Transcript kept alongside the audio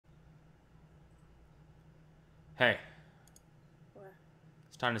Hey. What?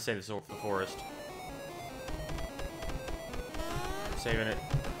 It's time to save the forest. Saving it.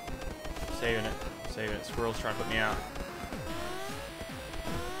 Saving it. Saving it. Squirrel's trying to put me out.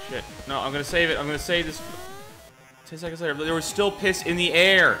 Shit. No, I'm gonna save it. I'm gonna save this. 10 seconds later, but there was still piss in the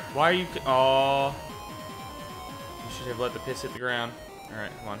air. Why are you... Oh. You should have let the piss hit the ground. Alright,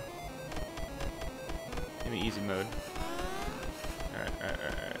 come on. Give me easy mode. Alright.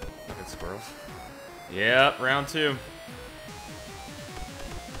 Fucking squirrels. Yep, round 2.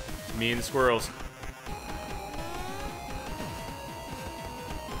 It's me and the squirrels.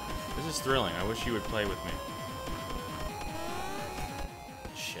 This is thrilling. I wish you would play with me.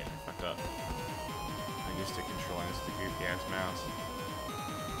 Shit, I fucked up. I'm used to controlling this goofy ass mouse.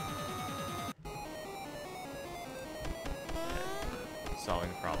 Okay.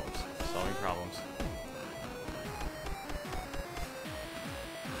 Solving problems. Solving problems.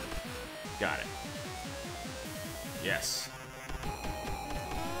 Got it. Yes.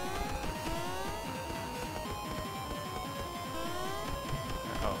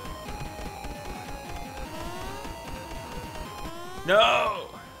 Uh-oh. No!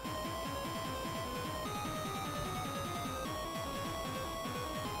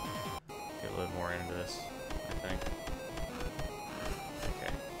 Get a little more into this, I think.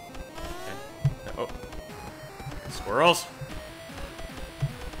 Okay. Okay. Oh. Squirrels!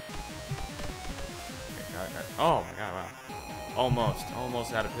 Okay, got it. Oh my god, wow.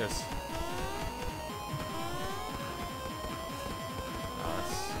 Almost out of piss. Oh,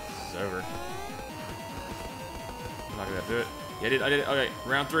 this is over. I'm not gonna do it. Yeah, I did it. Okay,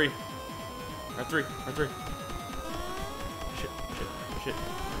 round 3. Round 3. Shit.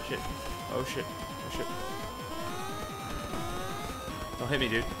 Oh shit. Don't hit me,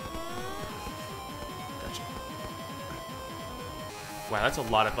 dude. Gotcha. Wow, that's a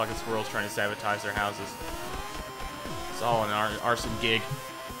lot of fucking squirrels trying to sabotage their houses. It's all an arson gig.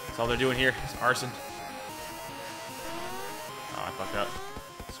 That's all they're doing here. It's arson. Oh, I fucked up.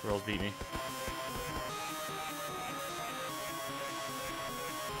 Squirrels beat me.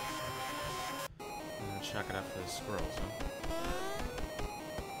 I'm gonna chuck it up for the squirrels, huh?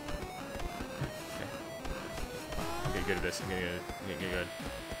 Okay. I'm getting good at this. I'm getting good.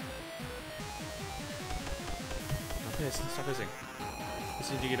 Don't piss. Stop pissing.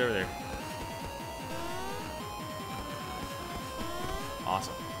 Just need to get over there.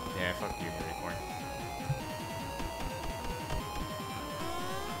 Awesome. Yeah, fuck you, unicorn.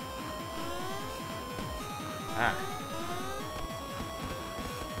 Ah.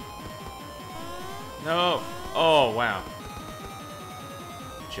 No! Oh, wow.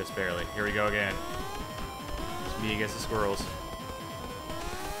 Just barely. Here we go again. Just me against the squirrels.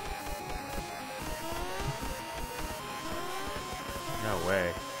 No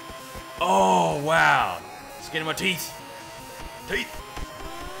way. Oh, wow! Skin in my teeth! Teeth!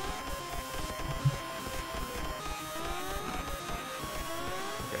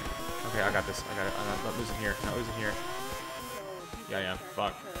 Okay, I got this. I got it. I'm not losing here. Not losing here. Yeah.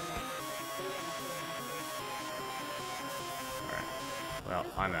 Fuck. Alright. Well,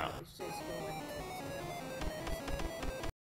 I'm out.